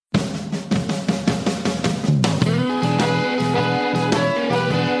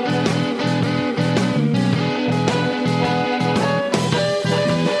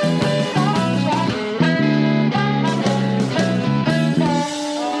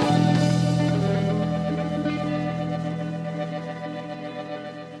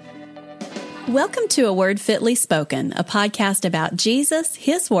Welcome to A Word Fitly Spoken, a podcast about Jesus,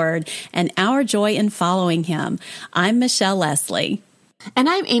 His Word, and our joy in following Him. I'm Michelle Leslie. And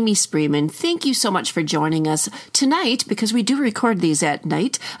I'm Amy Spreeman. Thank you so much for joining us tonight, because we do record these at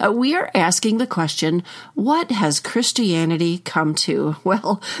night. We are asking the question, what has Christianity come to?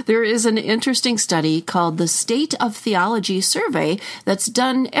 Well, there is an interesting study called the State of Theology Survey that's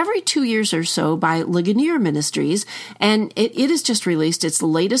done every 2 years or so by Ligonier Ministries, and it has just released its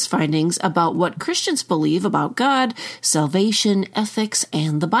latest findings about what Christians believe about God, salvation, ethics,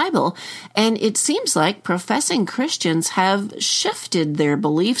 and the Bible. And it seems like professing Christians have shifted their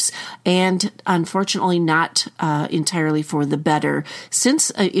beliefs, and unfortunately not entirely for the better since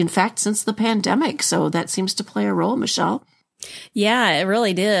the pandemic. So that seems to play a role, Michelle. Yeah, it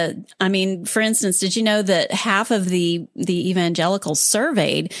really did. I mean, for instance, did you know that half of the evangelicals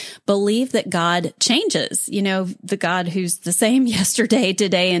surveyed believe that God changes? You know, the God who's the same yesterday,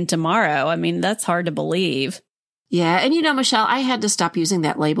 today, and tomorrow. I mean, that's hard to believe. Yeah. And Michelle, I had to stop using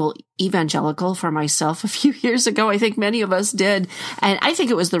that label evangelical for myself a few years ago. I think many of us did. And I think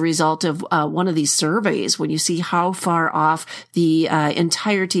it was the result of one of these surveys when you see how far off the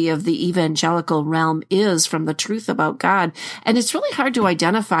entirety of the evangelical realm is from the truth about God. And it's really hard to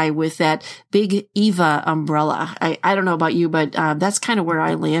identify with that big Eva umbrella. I don't know about you, but that's kind of where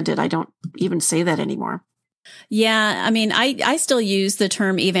I landed. I don't even say that anymore. Yeah, I mean, I still use the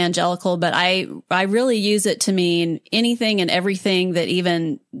term evangelical, but I really use it to mean anything and everything that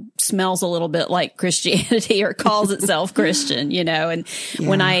even smells a little bit like Christianity or calls itself Christian, And Yeah.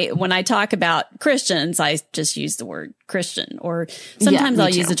 when I talk about Christians, I just use the word Christian, or sometimes I'll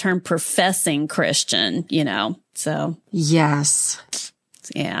use the term professing Christian, So Yes.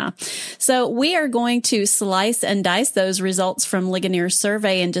 Yeah. So we are going to slice and dice those results from Ligonier's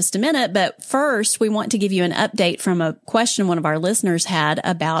survey in just a minute. But first, we want to give you an update from a question one of our listeners had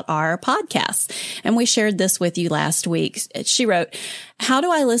about our podcasts. And we shared this with you last week. She wrote, "How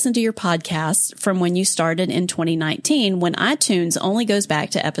do I listen to your podcasts from when you started in 2019 when iTunes only goes back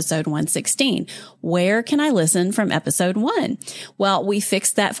to episode 116? Where can I listen from episode 1? Well, we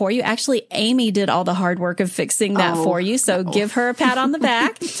fixed that for you. Actually, Amy did all the hard work of fixing that for you. So give her a pat on the back.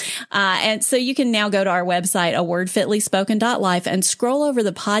 And so you can now go to our website, awordfitlyspoken.life, and scroll over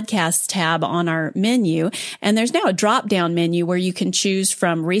the podcasts tab on our menu. And there's now a drop down menu where you can choose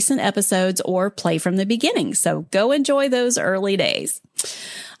from recent episodes or play from the beginning. So go enjoy those early days.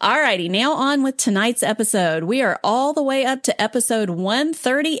 Alrighty, now on with tonight's episode. We are all the way up to episode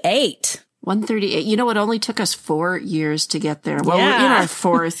 138. 138. It only took us 4 years to get there. Well, we're in our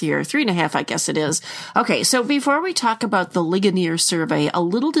fourth year, 3.5, I guess it is. Okay. So before we talk about the Ligonier survey, a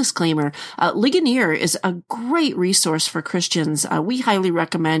little disclaimer. Ligonier is a great resource for Christians. We highly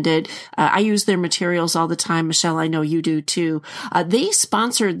recommend it. I use their materials all the time. Michelle, I know you do too. They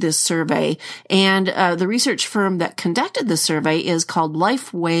sponsored this survey, and the research firm that conducted the survey is called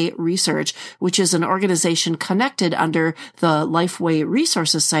Lifeway Research, which is an organization connected under the Lifeway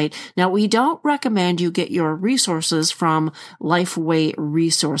Resources site. Now, we don't recommend you get your resources from Lifeway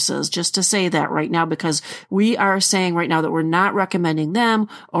Resources, just to say that right now, because we are saying right now that we're not recommending them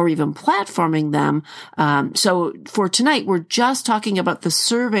or even platforming them. So for tonight, we're just talking about the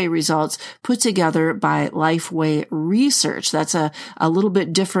survey results put together by Lifeway Research. That's a little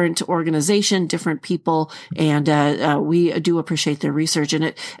bit different organization, different people, and we do appreciate their research. And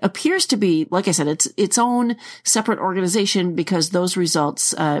it appears to be, like I said, it's its own separate organization, because those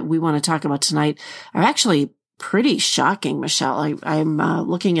results we want to talk about tonight are actually pretty shocking, Michelle. I'm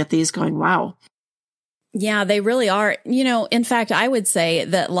looking at these going, wow. Yeah, they really are. In fact, I would say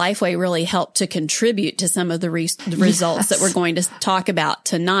that Lifeway really helped to contribute to some of the results that we're going to talk about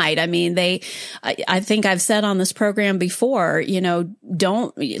tonight. I mean, I think I've said on this program before,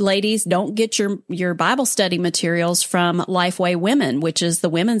 don't get your Bible study materials from Lifeway Women, which is the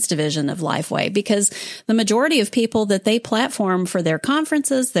women's division of Lifeway, because the majority of people that they platform for their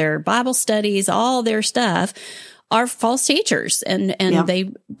conferences, their Bible studies, all their stuff are false teachers, and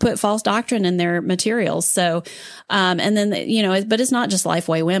they put false doctrine in their materials. So, and then, but it's not just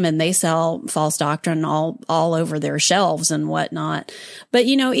Lifeway Women. They sell false doctrine all over their shelves and whatnot. But,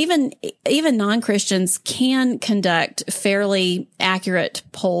 even non-Christians can conduct fairly accurate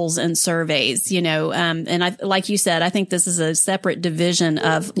polls and surveys, and like you said, I think this is a separate division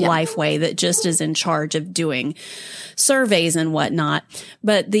of Lifeway that just is in charge of doing surveys and whatnot.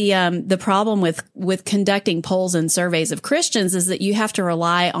 But the problem with conducting polls in surveys of Christians is that you have to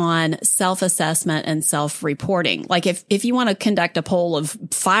rely on self-assessment and self-reporting. Like if you want to conduct a poll of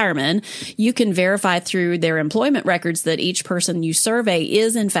firemen, you can verify through their employment records that each person you survey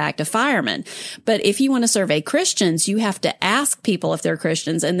is in fact a fireman. But if you want to survey Christians, you have to ask people if they're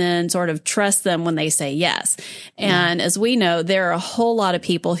Christians and then sort of trust them when they say yes. And as we know, there are a whole lot of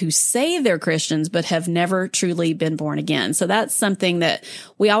people who say they're Christians but have never truly been born again. So that's something that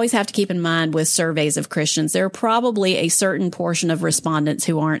we always have to keep in mind with surveys of Christians. There are probably a certain portion of respondents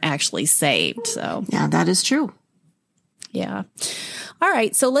who aren't actually saved. So yeah, that is true. Yeah. All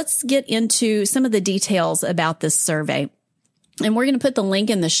right. So let's get into some of the details about this survey. And we're going to put the link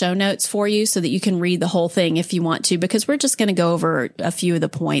in the show notes for you so that you can read the whole thing if you want to, because we're just going to go over a few of the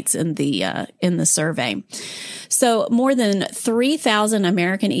points in the survey. So more than 3,000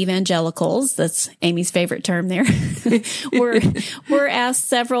 American evangelicals, that's Amy's favorite term there, were asked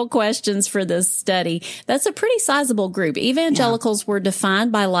several questions for this study. That's a pretty sizable group. Evangelicals were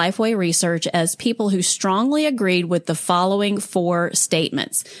defined by Lifeway Research as people who strongly agreed with the following 4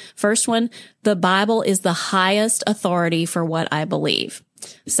 statements. First one, the Bible is the highest authority for what I believe.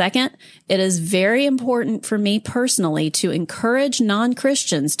 Second, it is very important for me personally to encourage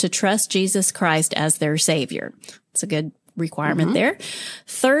non-Christians to trust Jesus Christ as their Savior. It's a good requirement there.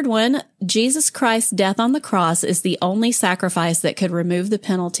 Third one, Jesus Christ's death on the cross is the only sacrifice that could remove the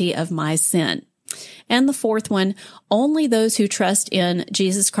penalty of my sin. And the fourth one, only those who trust in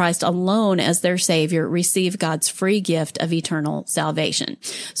Jesus Christ alone as their Savior receive God's free gift of eternal salvation.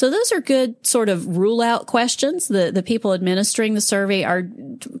 So those are good sort of rule out questions. The people administering the survey are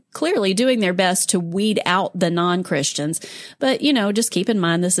clearly doing their best to weed out the non-Christians. But, just keep in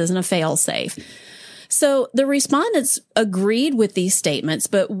mind this isn't a fail-safe. So the respondents agreed with these statements,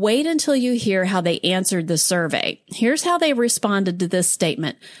 but wait until you hear how they answered the survey. Here's how they responded to this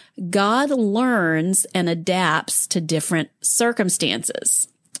statement. God learns and adapts to different circumstances.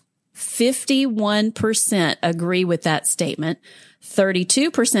 51% agree with that statement,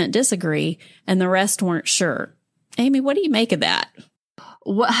 32% disagree, and the rest weren't sure. Amy, what do you make of that?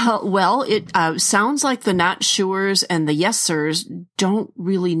 Well, it sounds like the not sures and the yes sirs don't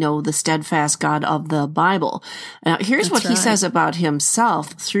really know the steadfast God of the Bible. Now, here's what he says about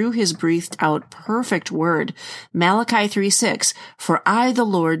himself through his breathed out perfect word. Malachi 3:6, for I, the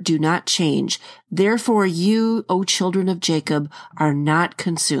Lord, do not change. Therefore you, O children of Jacob, are not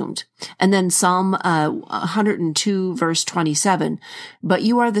consumed. And then Psalm 102 verse 27, but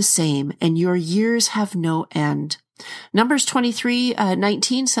you are the same and your years have no end. Numbers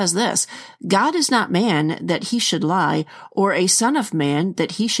 23:19 says this, God is not man that he should lie, or a son of man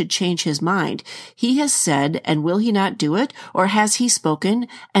that he should change his mind. He has said, and will he not do it? Or has he spoken,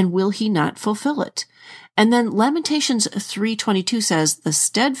 and will he not fulfill it? And then Lamentations 3:22 says, the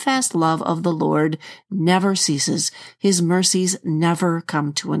steadfast love of the Lord never ceases. His mercies never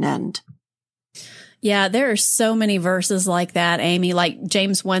come to an end. Yeah, there are so many verses like that, Amy. Like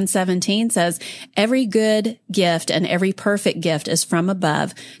James 1:17 says, every good gift and every perfect gift is from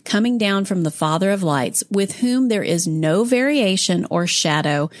above, coming down from the Father of lights, with whom there is no variation or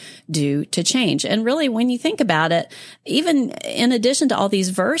shadow due to change. And really, when you think about it, even in addition to all these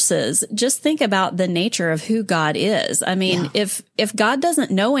verses, just think about the nature of who God is. I mean, if God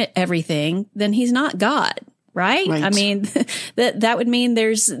doesn't know everything, then he's not God. Right? I mean, that would mean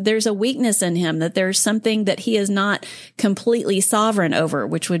there's a weakness in him, that there's something that he is not completely sovereign over,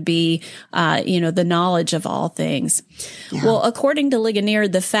 which would be, the knowledge of all things. Yeah. Well, according to Ligonier,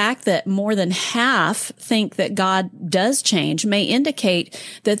 the fact that more than half think that God does change may indicate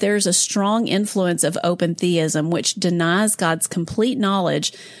that there's a strong influence of open theism, which denies God's complete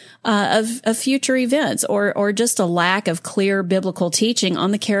knowledge of future events, or just a lack of clear biblical teaching on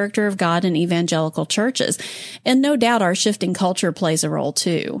the character of God in evangelical churches. And no doubt our shifting culture plays a role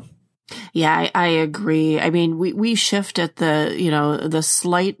too. Yeah, I agree. I mean, we shift at the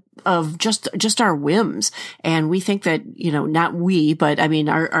slight of just our whims. And we think that, not we, but I mean,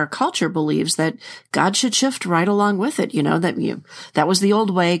 our culture believes that God should shift right along with it, that was the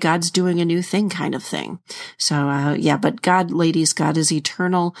old way, God's doing a new thing kind of thing. So, but God, ladies, God is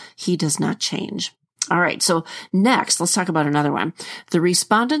eternal. He does not change. All right. So next, let's talk about another one. The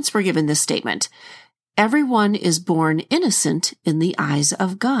respondents were given this statement. Everyone is born innocent in the eyes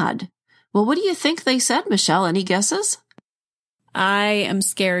of God. Well, what do you think they said, Michelle? Any guesses? I am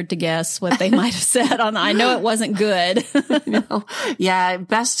scared to guess what they might have said on. I know it wasn't good. No. Yeah,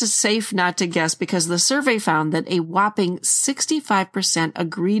 best is safe not to guess, because the survey found that a whopping 65%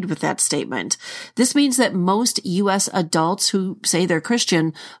 agreed with that statement. This means that most U.S. adults who say they're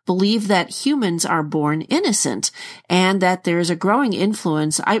Christian believe that humans are born innocent, and that there's a growing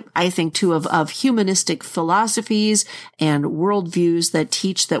influence, I think too, of humanistic philosophies and worldviews that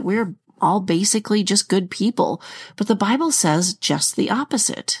teach that we're all basically just good people. But the Bible says just the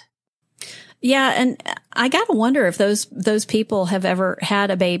opposite. Yeah. And I got to wonder if those people have ever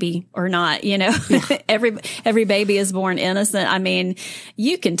had a baby or not. You know, every baby is born innocent. I mean,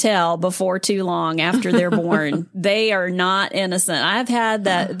 you can tell before too long after they're born, they are not innocent. I've had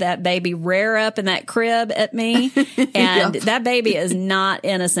that baby rear up in that crib at me, and that baby is not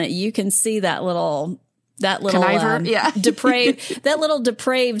innocent. You can see that little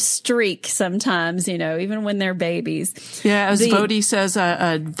depraved streak sometimes, you know, even when they're babies. Yeah, as Vody says,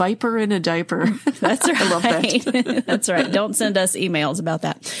 a viper in a diaper. That's right. I love that. That's right. Don't send us emails about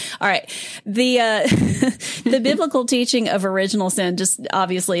that. All right. The biblical teaching of original sin just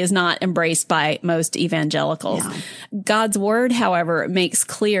obviously is not embraced by most evangelicals. Yeah. God's word, however, makes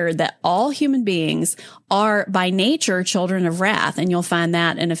clear that all human beings are by nature children of wrath. And you'll find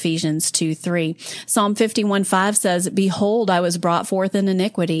that in Ephesians 2:3. Psalm 51:5 says, "Behold, I was brought forth in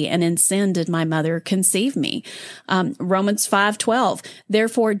iniquity, and in sin did my mother conceive me." Romans 5:12,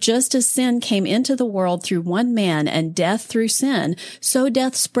 "Therefore, just as sin came into the world through one man, and death through sin, so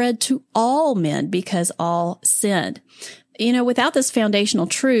death spread to all men because all sinned." You know, without this foundational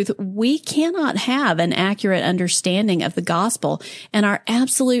truth, we cannot have an accurate understanding of the gospel and our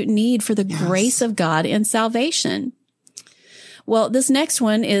absolute need for the grace of God in salvation. Well, this next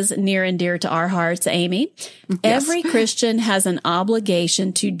one is near and dear to our hearts, Amy. Yes. Every Christian has an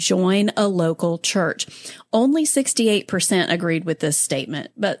obligation to join a local church. Only 68% agreed with this statement.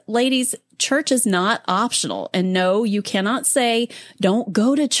 But ladies, church is not optional. And no, you cannot say, don't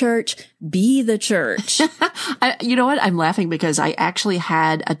go to church, be the church. You know what? I'm laughing because I actually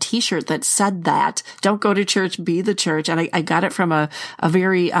had a t-shirt that said that. Don't go to church, be the church. And I got it from a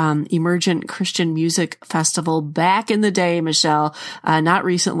very emergent Christian music festival back in the day, Michelle. Not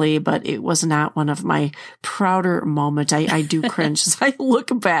recently, but it was not one of my prouder moments. I do cringe as I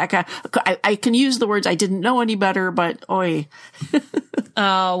look back. I can use the words, I didn't know any better, but oi.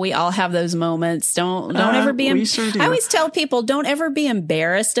 Oh, we all have those moments. Don't ever be. We sure do. I always tell people, don't ever be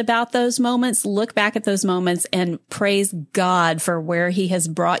embarrassed about those moments. Look back at those moments and praise God for where He has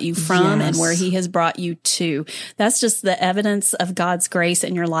brought you from and where He has brought you to. That's just the evidence of God's grace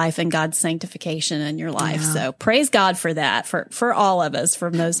in your life and God's sanctification in your life. Yeah. So praise God for that, for all of us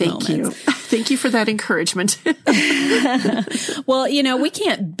from those moments. Thank you. Thank you for that encouragement. Well, you know, we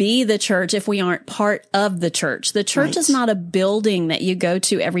can't be the church if we aren't part of the church. The church is not a building that you go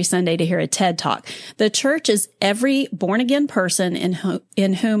to every Sunday to hear a TED Talk. The church is every born-again person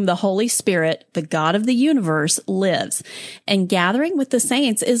in whom the Holy Spirit, the God of the universe, lives. And gathering with the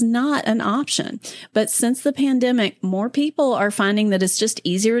saints is not an option. But since the pandemic, more people are finding that it's just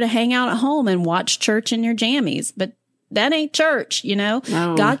easier to hang out at home and watch church in your jammies. But that ain't church, you know.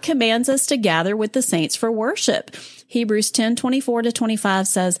 No. God commands us to gather with the saints for worship. Hebrews 10:24-25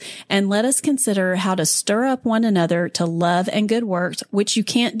 says, "And let us consider how to stir up one another to love and good works, which you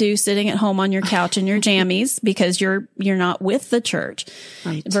can't do sitting at home on your couch in your jammies because you're not with the church."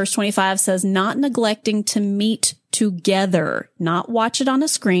 Right. Verse 25 says, "Not neglecting to meet together," not watch it on a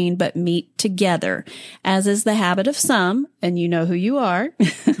screen, but meet together, as is the habit of some, and you know who you are.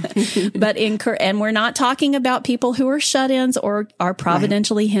 And we're not talking about people who are shut-ins or are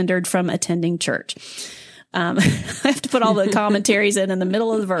providentially hindered from attending church. I have to put all the commentaries in the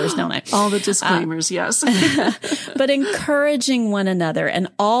middle of the verse, don't I? All the disclaimers, yes. But encouraging one another, and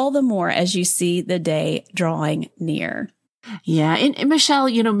all the more as you see the day drawing near. Yeah. And Michelle,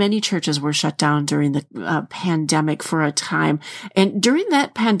 you know, many churches were shut down during the pandemic for a time. And during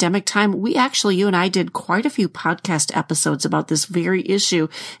that pandemic time, you and I did quite a few podcast episodes about this very issue,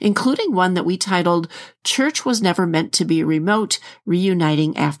 including one that we titled "Church Was Never Meant to Be Remote,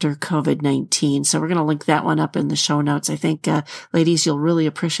 Reuniting After COVID-19." So we're going to link that one up in the show notes. I think, ladies, you'll really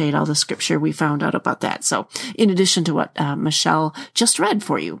appreciate all the scripture we found out about that. So in addition to what Michelle just read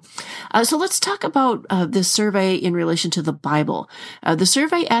for you. So let's talk about this survey in relation to the Bible. The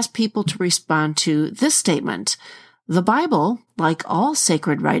survey asked people to respond to this statement: "The Bible, like all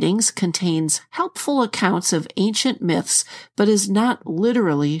sacred writings, contains helpful accounts of ancient myths, but is not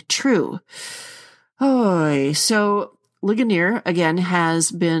literally true." So Ligonier, again,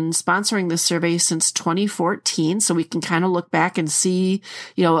 has been sponsoring this survey since 2014, so we can kind of look back and see,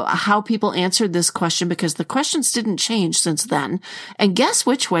 how people answered this question, because the questions didn't change since then. And guess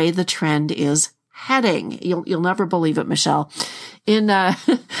which way the trend is heading. You'll never believe it, Michelle. In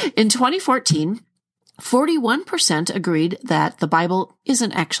 2014, 41% agreed that the Bible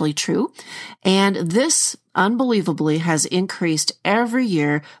isn't actually true, and this unbelievably has increased every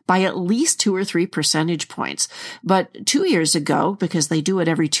year by at least 2 or 3 percentage points. But 2 years ago, because they do it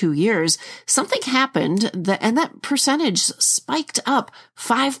every 2 years, something happened and that percentage spiked up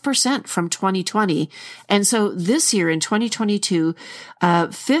 5% from 2020. And so this year in 2022,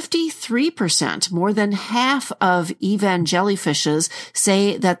 53%, more than half of evangelifishes,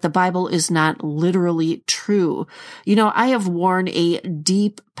 say that the Bible is not literally true. I have worn a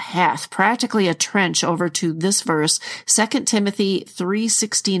deep path, practically a trench, over to this verse, 2 Timothy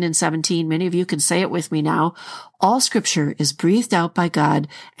 3:16 and 17. Many of you can say it with me now. All scripture is breathed out by God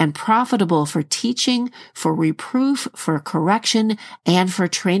and profitable for teaching, for reproof, for correction, and for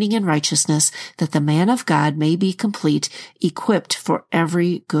training in righteousness, that the man of God may be complete, equipped for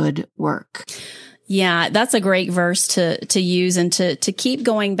every good work. Yeah, that's a great verse to use and to keep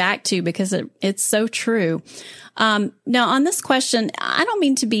going back to, because it's so true. Now on this question, I don't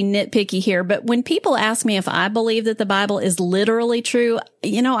mean to be nitpicky here, but when people ask me if I believe that the Bible is literally true,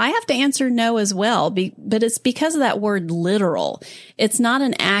 I have to answer no as well, but it's because of that word literal. It's not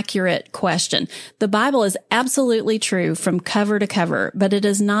an accurate question. The Bible is absolutely true from cover to cover, but it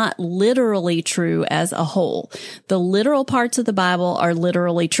is not literally true as a whole. The literal parts of the Bible are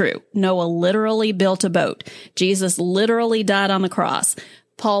literally true. Noah literally built a boat. Jesus literally died on the cross.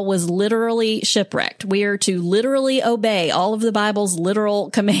 Paul was literally shipwrecked. We are to literally obey all of the Bible's literal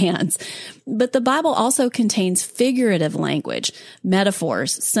commands. But the Bible also contains figurative language,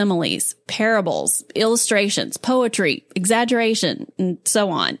 metaphors, similes, parables, illustrations, poetry, exaggeration, and so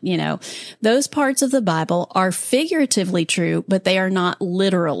on. Those parts of the Bible are figuratively true, but they are not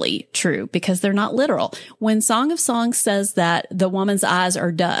literally true because they're not literal. When Song of Songs says that the woman's eyes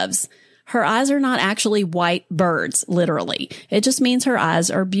are doves, her eyes are not actually white birds, literally. It just means her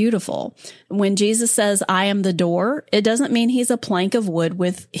eyes are beautiful. When Jesus says, I am the door, it doesn't mean he's a plank of wood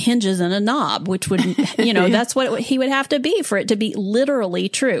with hinges and a knob, which would, that's what he would have to be for it to be literally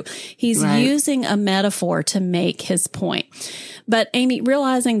true. He's using a metaphor to make his point. But Amy,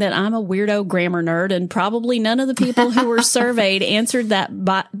 realizing that I'm a weirdo grammar nerd, and probably none of the people who were surveyed answered that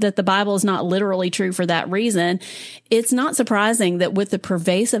the Bible is not literally true for that reason, it's not surprising that with the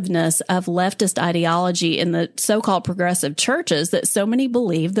pervasiveness of leftist ideology in the so-called progressive churches, that so many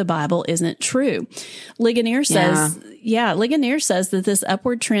believe the Bible isn't true. Ligonier says that this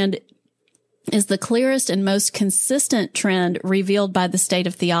upward trend is the clearest and most consistent trend revealed by the State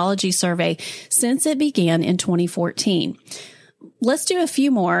of Theology survey since it began in 2014. Let's do a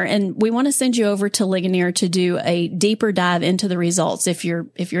few more, and we want to send you over to Ligonier to do a deeper dive into the results if you're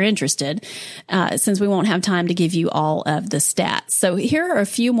interested, since we won't have time to give you all of the stats. So here are a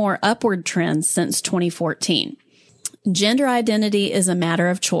few more upward trends since 2014. Gender identity is a matter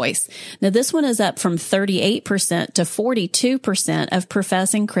of choice. Now, this one is up from 38% to 42% of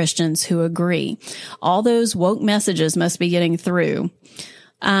professing Christians who agree. All those woke messages must be getting through.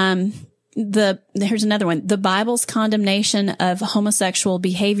 Here's another one. The Bible's condemnation of homosexual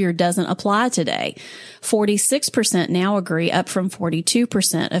behavior doesn't apply today. 46% now agree, up from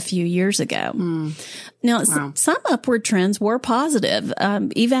 42% a few years ago. Now, some upward trends were positive.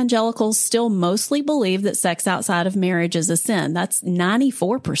 Evangelicals still mostly believe that sex outside of marriage is a sin. That's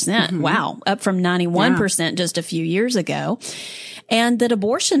 94%. Wow. Up from 91% just a few years ago. And that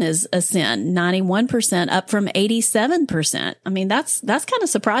abortion is a sin, 91%, up from 87%. I mean, that's kind of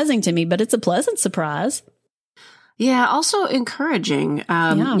surprising to me, but it's a pleasant surprise. Yeah, also encouraging,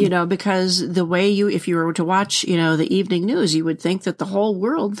 because the way if you were to watch, the evening news, you would think that the whole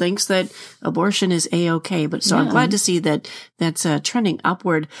world thinks that abortion is A-okay. But so I'm glad to see that that's trending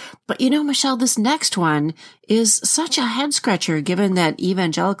upward. But Michelle, this next one is such a head scratcher, given that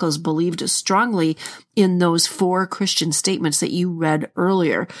evangelicals believed strongly in those 4 Christian statements that you read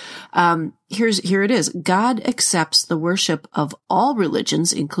earlier. Here it is. God accepts the worship of all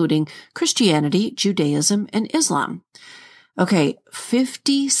religions, including Christianity, Judaism, and Islam. Okay,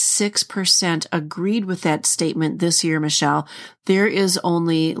 56% agreed with that statement this year, Michelle. There is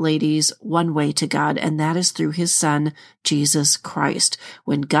only, ladies, one way to God, and that is through his Son, Jesus Christ.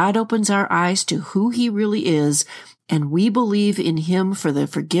 When God opens our eyes to who he really is, and we believe in him for the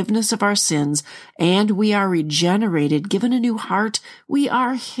forgiveness of our sins, and we are regenerated, given a new heart, we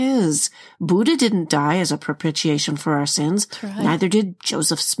are his. Buddha didn't die as a propitiation for our sins. Right. Neither did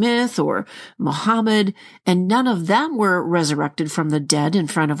Joseph Smith or Muhammad, and none of them were resurrected from the dead in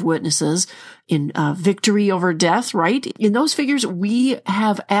front of witnesses in victory over death, right? In those figures, we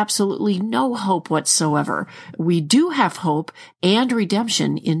have absolutely no hope whatsoever. We do have hope and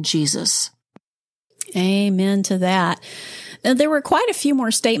redemption in Jesus. Amen to that. Now, there were quite a few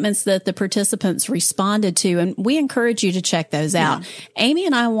more statements that the participants responded to, and we encourage you to check those out. Amy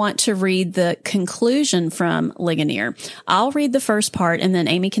and I want to read the conclusion from Ligonier. I'll read the first part, and then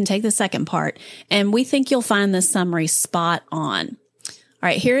Amy can take the second part, and we think you'll find this summary spot on. All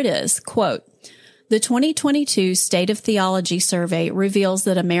right, here it is. Quote, "The 2022 State of Theology Survey reveals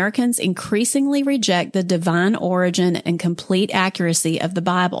that Americans increasingly reject the divine origin and complete accuracy of the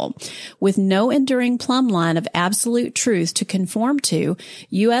Bible. With no enduring plumb line of absolute truth to conform to,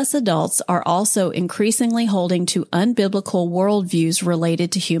 U.S. adults are also increasingly holding to unbiblical worldviews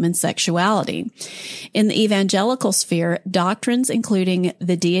related to human sexuality. In the evangelical sphere, doctrines including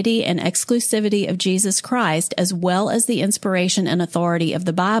the deity and exclusivity of Jesus Christ, as well as the inspiration and authority of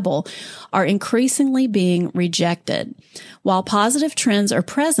the Bible, are increasingly being rejected. While positive trends are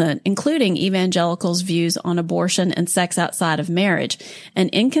present, including evangelicals' views on abortion and sex outside of marriage, an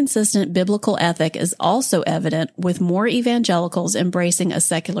inconsistent biblical ethic is also evident, with more evangelicals embracing a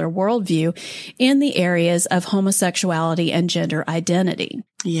secular worldview in the areas of homosexuality and gender identity."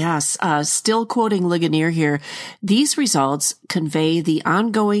 Yes, still quoting Ligonier here, these results convey the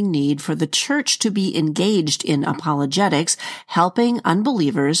ongoing need for the church to be engaged in apologetics, helping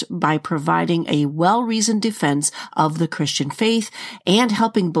unbelievers by providing a well-reasoned defense of the Christian faith, and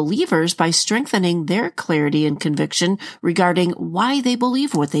helping believers by strengthening their clarity and conviction regarding why they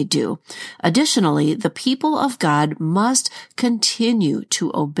believe what they do. Additionally, the people of God must continue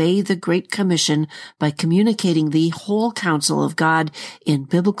to obey the Great Commission by communicating the whole counsel of God in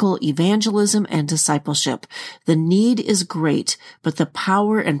biblical evangelism and discipleship. The need is great, but the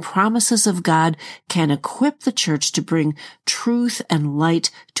power and promises of God can equip the church to bring truth and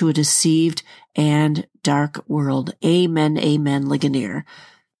light to a deceived and dark world. Amen, amen, Ligonier.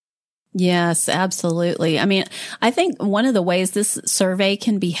 Yes, absolutely. I mean, I think one of the ways this survey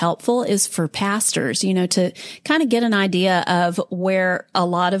can be helpful is for pastors, to kind of get an idea of where a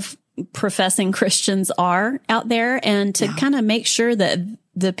lot of professing Christians are out there, and to kind of make sure that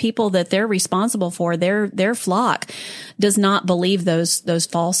the people that they're responsible for, their flock, does not believe those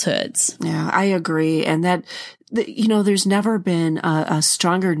falsehoods. Yeah, I agree. And that, there's never been a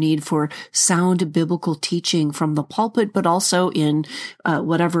stronger need for sound biblical teaching from the pulpit, but also in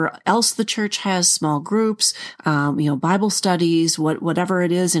whatever else the church has, small groups, Bible studies, whatever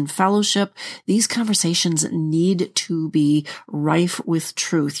it is in fellowship. These conversations need to be rife with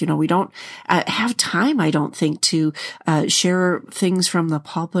truth. We don't have time, I don't think, to share things from the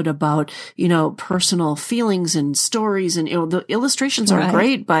pulpit about, personal feelings and stories. And, the illustrations are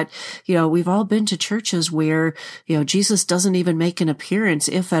great, but, we've all been to churches where Jesus doesn't even make an appearance,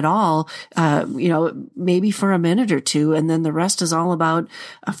 if at all, maybe for a minute or two. And then the rest is all about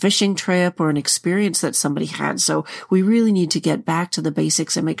a fishing trip or an experience that somebody had. So we really need to get back to the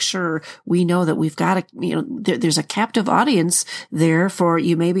basics and make sure we know that we've got there's a captive audience there for,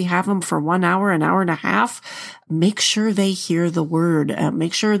 you maybe have them for 1 hour, an hour and a half. Make sure they hear the word.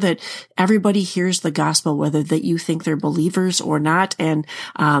 Make sure that everybody hears the gospel, whether that you think they're believers or not. And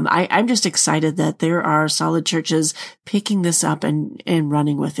I'm just excited that there are solid churches picking this up and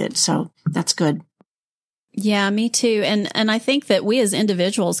running with it. So that's good. Yeah, me too. And I think that we as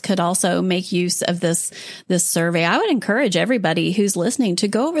individuals could also make use of this survey. I would encourage everybody who's listening to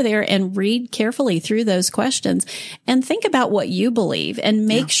go over there and read carefully through those questions and think about what you believe, and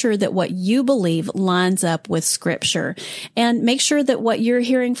make sure that what you believe lines up with Scripture, and make sure that what you're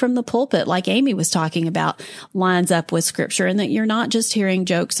hearing from the pulpit, like Amy was talking about, lines up with Scripture, and that you're not just hearing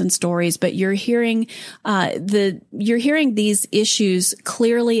jokes and stories, but you're hearing these issues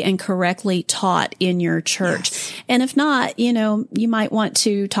clearly and correctly taught in your church. Yes. And if not, you might want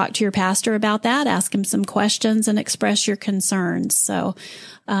to talk to your pastor about that, ask him some questions, and express your concerns. So,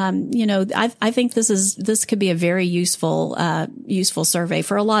 I think this could be a very useful survey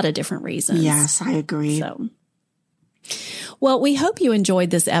for a lot of different reasons. Yes, I agree. So. Well, we hope you enjoyed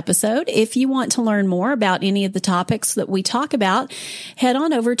this episode. If you want to learn more about any of the topics that we talk about, head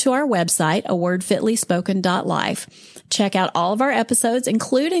on over to our website, awordfitlyspoken.life. check out all of our episodes,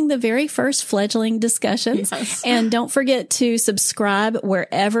 including the very first fledgling discussions. Yes. And don't forget to subscribe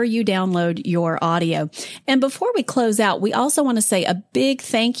wherever you download your audio. And before we close out, we also want to say a big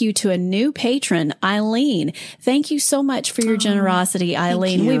thank you to a new patron, Eileen. Thank you so much for your generosity,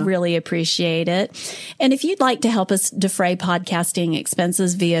 Eileen. We really appreciate it. And if you'd like to help us defray podcasting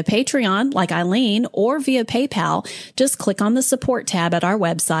expenses via Patreon, like Eileen, or via PayPal, just click on the support tab at our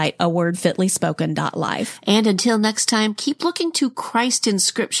website, awordfitlyspoken.life. And until next time, keep looking to Christ in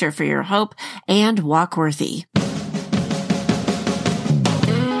Scripture for your hope and walk worthy.